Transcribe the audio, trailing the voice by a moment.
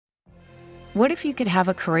What if you could have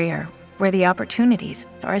a career where the opportunities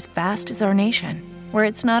are as vast as our nation, where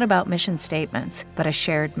it's not about mission statements, but a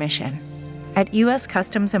shared mission? At U.S.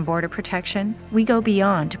 Customs and Border Protection, we go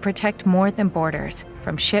beyond to protect more than borders.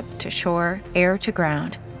 From ship to shore, air to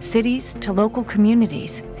ground, cities to local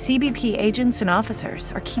communities, CBP agents and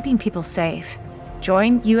officers are keeping people safe.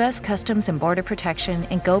 Join U.S. Customs and Border Protection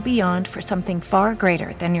and go beyond for something far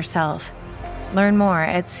greater than yourself. Learn more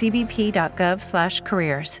at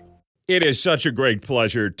cbp.gov/careers. It is such a great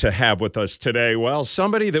pleasure to have with us today, well,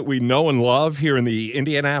 somebody that we know and love here in the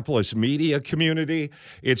Indianapolis media community.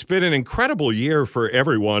 It's been an incredible year for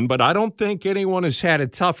everyone, but I don't think anyone has had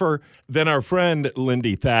it tougher than our friend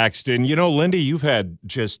Lindy Thackston. You know, Lindy, you've had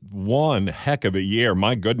just one heck of a year.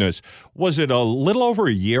 My goodness. Was it a little over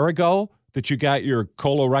a year ago that you got your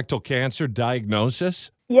colorectal cancer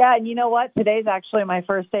diagnosis? Yeah, and you know what? Today's actually my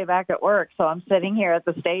first day back at work, so I'm sitting here at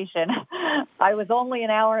the station. I was only an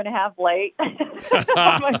hour and a half late on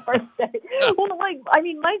my first day. Well, my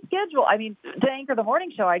schedule, to anchor the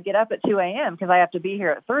morning show, I get up at 2 a.m. because I have to be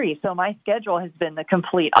here at 3, so my schedule has been the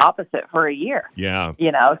complete opposite for a year. Yeah.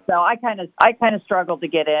 You know, so I kind of struggled to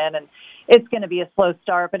get in, and it's going to be a slow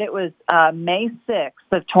start, but it was May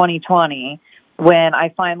 6th of 2020 when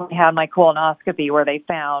I finally had my colonoscopy where they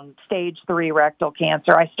found stage 3 rectal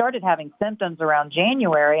cancer. I started having symptoms around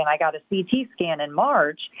January, and I got a CT scan in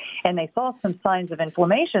March, and they saw some signs of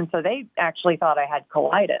inflammation, so they actually thought I had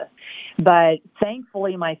colitis. But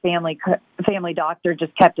thankfully, my family doctor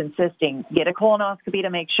just kept insisting, get a colonoscopy to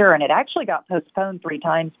make sure, and it actually got postponed 3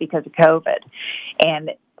 times because of COVID. And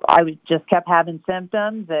I just kept having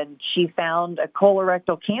symptoms, and she found a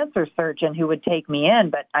colorectal cancer surgeon who would take me in.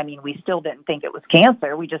 But, we still didn't think it was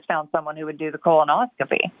cancer. We just found someone who would do the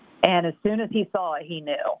colonoscopy. And as soon as he saw it, he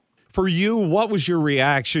knew. For you, what was your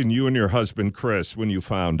reaction, you and your husband, Chris, when you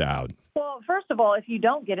found out? Well, first of all, if you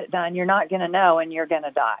don't get it done, you're not going to know, and you're going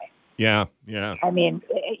to die. Yeah.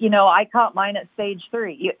 I caught mine at stage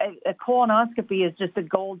 3. A colonoscopy is just a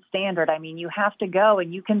gold standard. You have to go,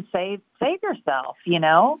 and you can save yourself,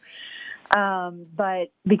 But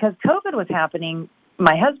because COVID was happening,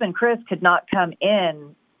 my husband, Chris, could not come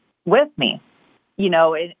in with me,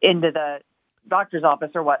 into the doctor's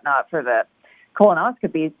office or whatnot for the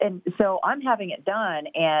colonoscopies. And so I'm having it done,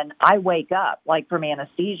 and I wake up from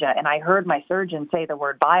anesthesia, and I heard my surgeon say the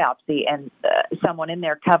word biopsy, and someone in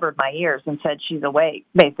there covered my ears and said, she's awake,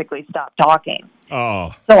 basically stop talking.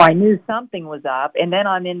 Oh. So I knew something was up, and then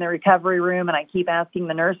I'm in the recovery room, and I keep asking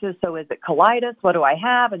the nurses, so is it colitis? What do I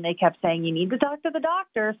have? And they kept saying, you need to talk to the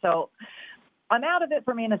doctor. So I'm out of it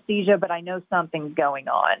from anesthesia, but I know something's going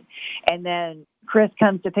on. And then Chris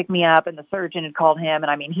comes to pick me up, and the surgeon had called him,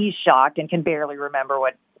 and he's shocked and can barely remember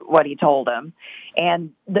what he told him.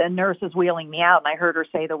 And the nurse is wheeling me out, and I heard her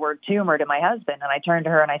say the word tumor to my husband, and I turned to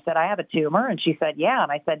her and I said, I have a tumor, and she said, yeah.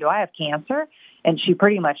 And I said, do I have cancer? And she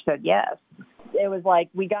pretty much said yes. It was like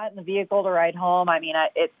we got in the vehicle to ride home. I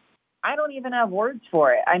don't even have words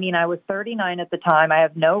for it. I was 39 at the time. I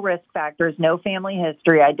have no risk factors, no family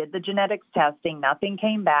history. I did the genetics testing. Nothing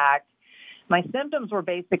came back. My symptoms were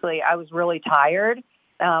basically I was really tired.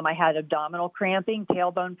 I had abdominal cramping,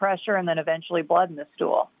 tailbone pressure, and then eventually blood in the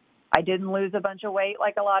stool. I didn't lose a bunch of weight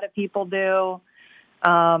like a lot of people do.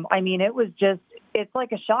 It was just, it's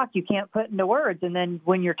like a shock you can't put into words. And then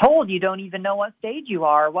when you're told, you don't even know what stage you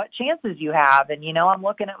are, what chances you have. And, I'm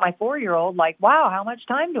looking at my 4-year-old like, wow, how much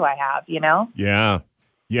time do I have, Yeah.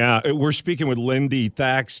 Yeah, we're speaking with Lindy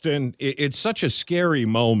Thackston. It's such a scary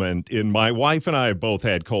moment. My wife and I have both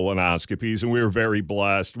had colonoscopies, and we were very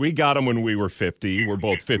blessed. We got them when we were 50. We're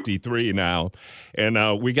both 53 now.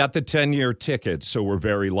 And we got the 10-year ticket, so we're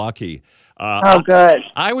very lucky. Good.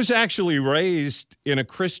 I was actually raised in a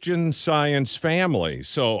Christian Science family,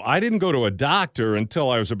 so I didn't go to a doctor until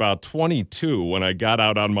I was about 22 when I got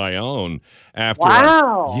out on my own.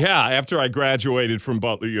 After I graduated from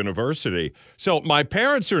Butler University. So my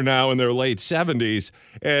parents are now in their late 70s,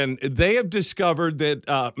 and they have discovered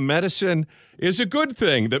that medicine is a good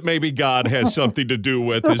thing that maybe God has something to do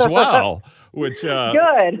with as well, which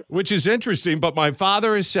is interesting. But my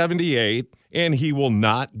father is 78. And he will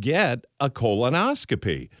not get a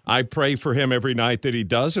colonoscopy. I pray for him every night that he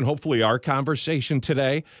does, and hopefully our conversation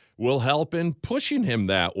today will help in pushing him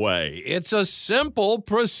that way. It's a simple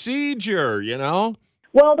procedure,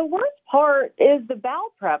 Well, the worst part is the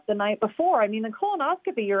bowel prep the night before. The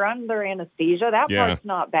colonoscopy, you're under anesthesia. That part's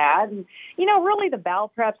not bad. And, really the bowel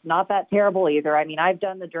prep's not that terrible either. I've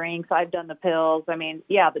done the drinks. I've done the pills.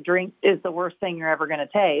 The drink is the worst thing you're ever going to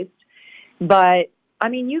taste. But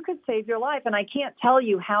you could save your life, and I can't tell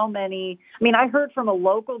you how many. I heard from a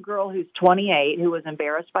local girl who's 28 who was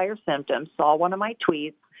embarrassed by her symptoms, saw one of my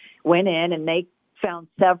tweets, went in and they found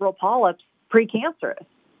several polyps precancerous.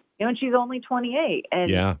 And she's only 28. And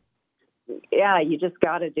yeah, you just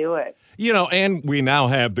got to do it. And we now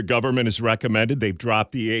have, the government has recommended, they've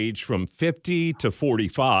dropped the age from 50 to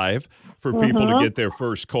 45 for people to get their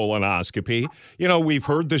first colonoscopy. We've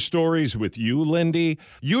heard the stories with you, Lindy.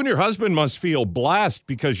 You and your husband must feel blessed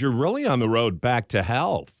because you're really on the road back to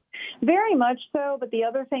health. Very much so. But the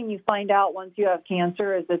other thing you find out once you have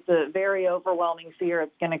cancer is it's a very overwhelming fear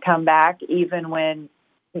it's going to come back even when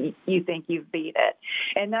you think you've beat it.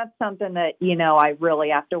 And that's something that, I really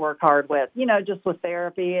have to work hard with, just with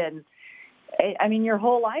therapy. And I mean, your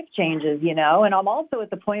whole life changes, and I'm also at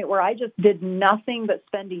the point where I just did nothing but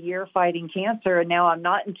spend a year fighting cancer. And now I'm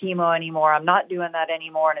not in chemo anymore. I'm not doing that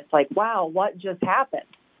anymore. And it's like, wow, what just happened?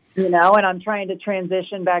 And I'm trying to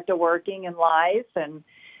transition back to working and life. And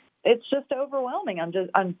it's just overwhelming.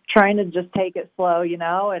 I'm trying to just take it slow,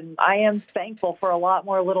 and I am thankful for a lot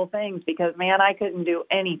more little things because, man, I couldn't do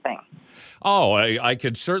anything. Oh, I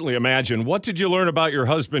could certainly imagine. What did you learn about your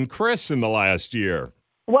husband, Chris, in the last year?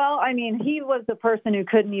 Well, I mean, he was the person who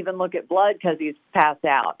couldn't even look at blood because he's passed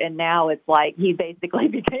out. And now it's like he basically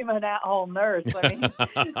became an at-home nurse. I mean,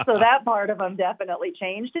 so that part of him definitely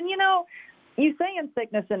changed. And, you say in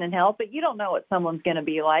sickness and in health, but you don't know what someone's going to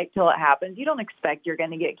be like till it happens. You don't expect you're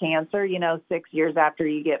going to get cancer, 6 years after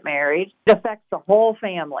you get married. It affects the whole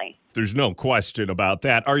family. There's no question about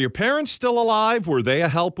that. Are your parents still alive? Were they a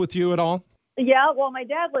help with you at all? Yeah, well, my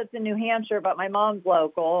dad lives in New Hampshire, but my mom's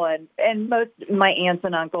local, and most of my aunts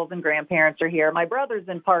and uncles and grandparents are here. My brother's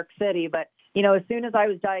in Park City, but as soon as I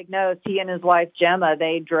was diagnosed, he and his wife, Gemma,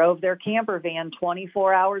 they drove their camper van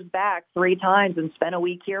 24 hours back 3 times and spent a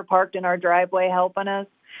week here parked in our driveway helping us.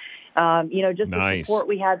 Just nice. The support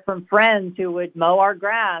we had from friends who would mow our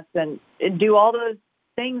grass and do all those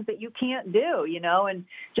things that you can't do, and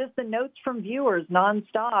just the notes from viewers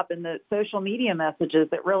nonstop and the social media messages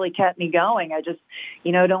that really kept me going. I just,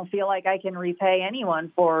 don't feel like I can repay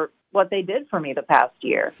anyone for what they did for me the past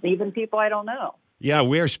year, even people I don't know. Yeah,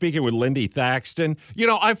 we are speaking with Lindy Thackston.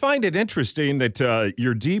 I find it interesting that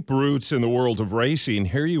your deep roots in the world of racing,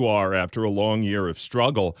 here you are after a long year of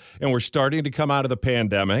struggle, and we're starting to come out of the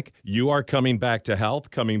pandemic. You are coming back to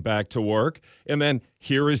health, coming back to work, and then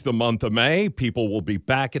here is the month of May. People will be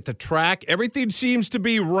back at the track. Everything seems to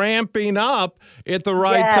be ramping up at the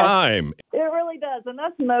right time. It really does, and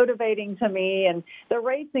that's motivating to me. And the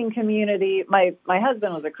racing community, my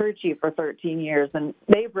husband was a crew chief for 13 years, and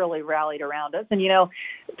they've really rallied around us. And,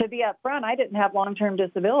 to be upfront, I didn't have long-term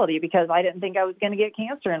disability because I didn't think I was going to get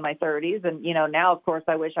cancer in my 30s. And, now, of course,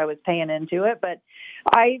 I wish I was paying into it, but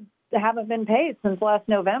I haven't been paid since last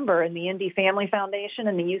November, and the Indy Family Foundation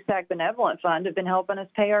and the USAC Benevolent Fund have been helping us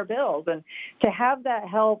pay our bills. And to have that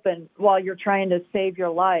help, and while you're trying to save your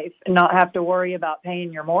life and not have to worry about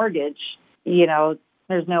paying your mortgage,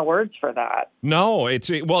 there's no words for that. No,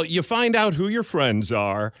 you find out who your friends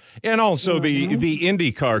are, and also the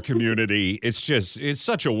IndyCar community. It's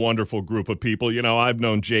such a wonderful group of people. I've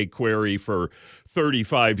known Jake Query for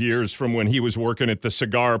 35 years from when he was working at the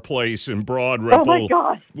cigar place in Broad Ripple. Oh, my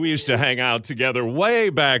God. We used to hang out together way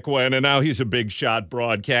back when, and now he's a big shot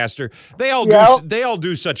broadcaster. They all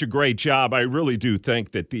do such a great job. I really do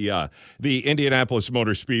think that the Indianapolis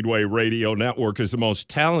Motor Speedway radio network is the most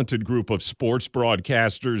talented group of sports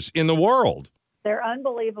broadcasters in the world. They're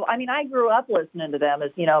unbelievable. I mean, I grew up listening to them,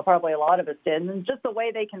 as probably a lot of us did, and just the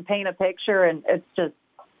way they can paint a picture, and it's just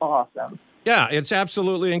awesome. Yeah, it's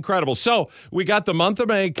absolutely incredible. So we got the month of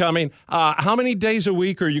May coming. How many days a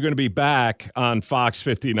week are you going to be back on Fox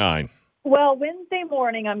 59? Well, Wednesday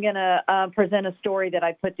morning, I'm going to present a story that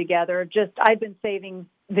I put together. I've been saving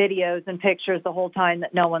videos and pictures the whole time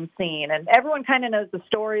that no one's seen. And everyone kind of knows the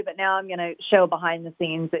story, but now I'm going to show behind the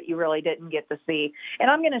scenes that you really didn't get to see. And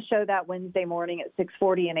I'm going to show that Wednesday morning at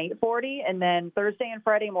 6:40 and 8:40. And then Thursday and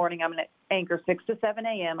Friday morning, I'm going to anchor 6 to 7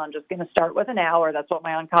 a.m. I'm just going to start with an hour. That's what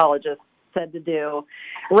my oncologist said to do.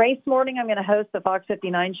 Race morning, I'm going to host the Fox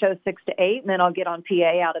 59 show 6 to 8, and then I'll get on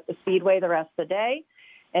PA out at the Speedway the rest of the day.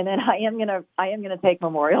 And then I am gonna take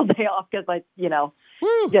Memorial Day off because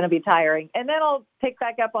it's going to be tiring. And then I'll pick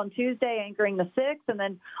back up on Tuesday anchoring the 6th, and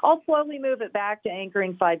then I'll slowly move it back to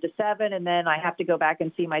anchoring 5 to 7, and then I have to go back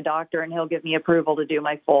and see my doctor, and he'll give me approval to do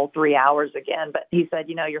my full 3 hours again. But he said,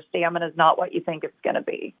 your stamina is not what you think it's going to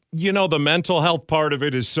be. The mental health part of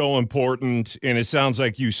it is so important, and it sounds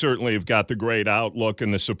like you certainly have got the great outlook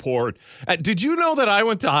and the support. Did you know that I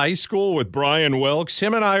went to high school with Brian Wilkes?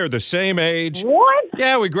 Him and I are the same age. What?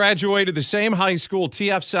 Yeah, we graduated the same high school,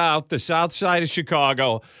 TF South, the south side of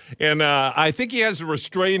Chicago, and I think he has a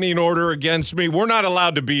restraining order against me. We're not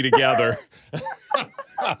allowed to be together.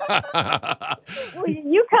 Well,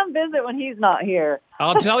 you come visit when he's not here.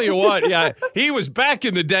 I'll tell you what, yeah, he was back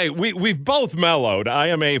in the day. We've both mellowed. I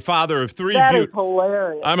am a father of three. That is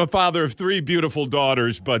hilarious. I'm a father of 3 beautiful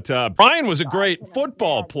daughters, but Brian was a great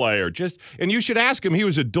football player. And you should ask him. He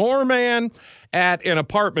was a doorman at an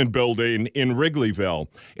apartment building in Wrigleyville.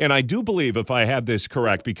 And I do believe, if I have this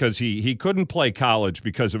correct, because he couldn't play college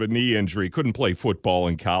because of a knee injury, couldn't play football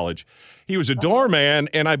in college. He was a doorman,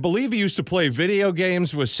 and I believe he used to play video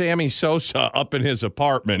games with Sammy Sosa up in his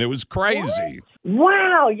apartment. It was crazy. What?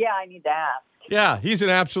 Wow. Yeah, I need to ask. Yeah, he's an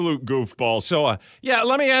absolute goofball. So,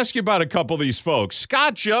 let me ask you about a couple of these folks.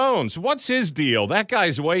 Scott Jones, what's his deal? That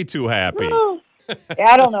guy's way too happy.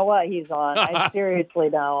 I don't know what he's on. I seriously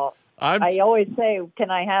don't. I always say, can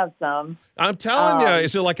I have some? I'm telling you,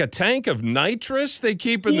 is it like a tank of nitrous they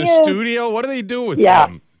keep in the studio? What do they do with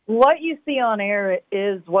them? What you see on air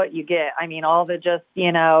is what you get. I mean, all the just,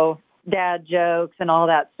 dad jokes and all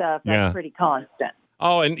that stuff, that's pretty constant.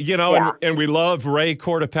 Oh, and, and we love Ray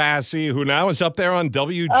Cortopassi, who now is up there on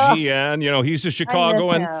WGN. He's a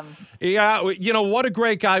Chicagoan. Yeah, what a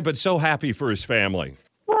great guy, but so happy for his family.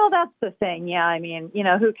 Well, that's the thing. Yeah, I mean,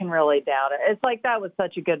 who can really doubt it? It's like that was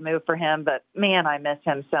such a good move for him, but, man, I miss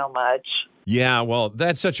him so much. Yeah, well,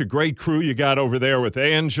 that's such a great crew you got over there with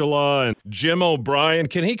Angela and Jim O'Brien.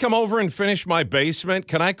 Can he come over and finish my basement?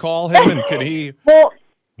 Can I call him and can he? Well,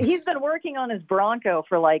 he's been working on his Bronco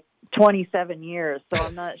for like 27 years, so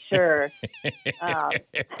I'm not sure.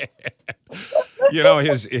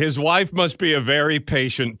 His wife must be a very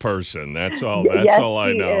patient person. That's all. That's all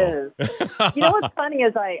I know. Is. What's funny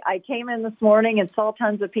is I came in this morning and saw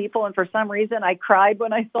tons of people, and for some reason I cried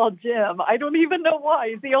when I saw Jim. I don't even know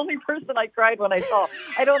why. He's the only person I cried when I saw.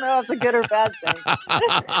 I don't know if it's a good or bad thing.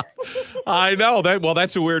 I know that. Well,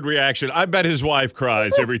 that's a weird reaction. I bet his wife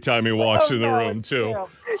cries every time he walks in the room too.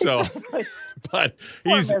 So. But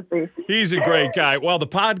he's a great guy. Well, the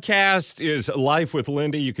podcast is Life with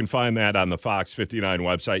Lindy. You can find that on the Fox59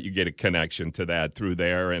 website. You get a connection to that through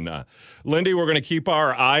there. And Lindy, we're going to keep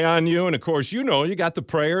our eye on you. And, of course, you got the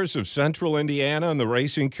prayers of Central Indiana and the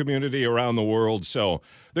racing community around the world. So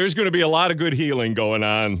there's going to be a lot of good healing going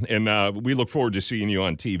on. And we look forward to seeing you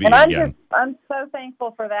on TV again. I'm so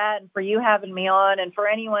thankful for that and for you having me on. And for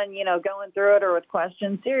anyone, going through it or with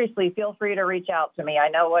questions, seriously, feel free to reach out to me. I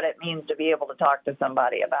know what it means to be able to talk to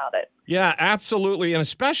somebody about it. Yeah, absolutely. And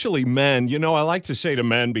especially men. I like to say to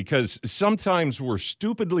men, because sometimes we're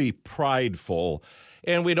stupidly prideful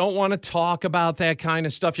and we don't want to talk about that kind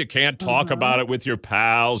of stuff. You can't talk about it with your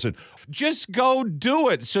pals. And just go do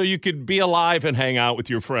it so you could be alive and hang out with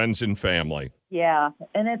your friends and family. Yeah,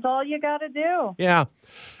 and it's all you got to do. Yeah.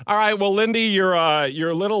 All right. Well, Lindy, you're a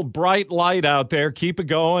little bright light out there. Keep it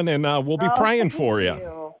going, and we'll be praying for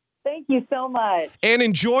you. Thank you so much. And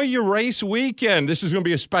enjoy your race weekend. This is going to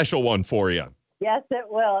be a special one for you. Yes, it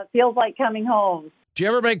will. It feels like coming home. Do you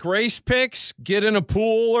ever make race picks? Get in a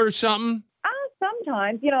pool or something?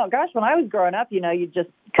 Sometimes. Gosh, when I was growing up, you'd just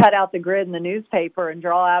cut out the grid in the newspaper and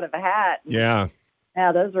draw out of a hat. Yeah.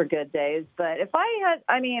 Yeah, those were good days. But if I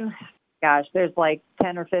had, gosh, there's like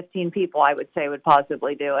 10 or 15 people I would say would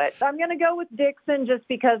possibly do it. I'm going to go with Dixon just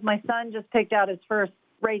because my son just picked out his first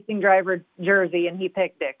racing driver jersey and he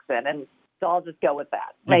picked Dixon. And so I'll just go with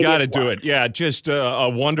that. You got to do it. Yeah, just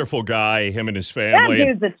a wonderful guy, him and his family.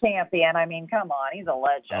 That dude's a champion. Come on. He's a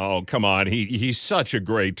legend. Oh, come on. He's such a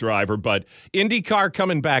great driver. But IndyCar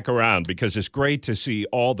coming back around because it's great to see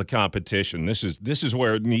all the competition. This is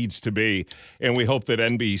where it needs to be. And we hope that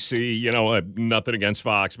NBC, nothing against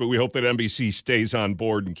Fox, but we hope that NBC stays on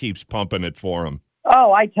board and keeps pumping it for them.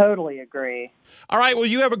 Oh, I totally agree. All right. Well,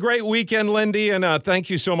 you have a great weekend, Lindy, and thank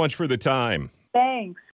you so much for the time. Thanks.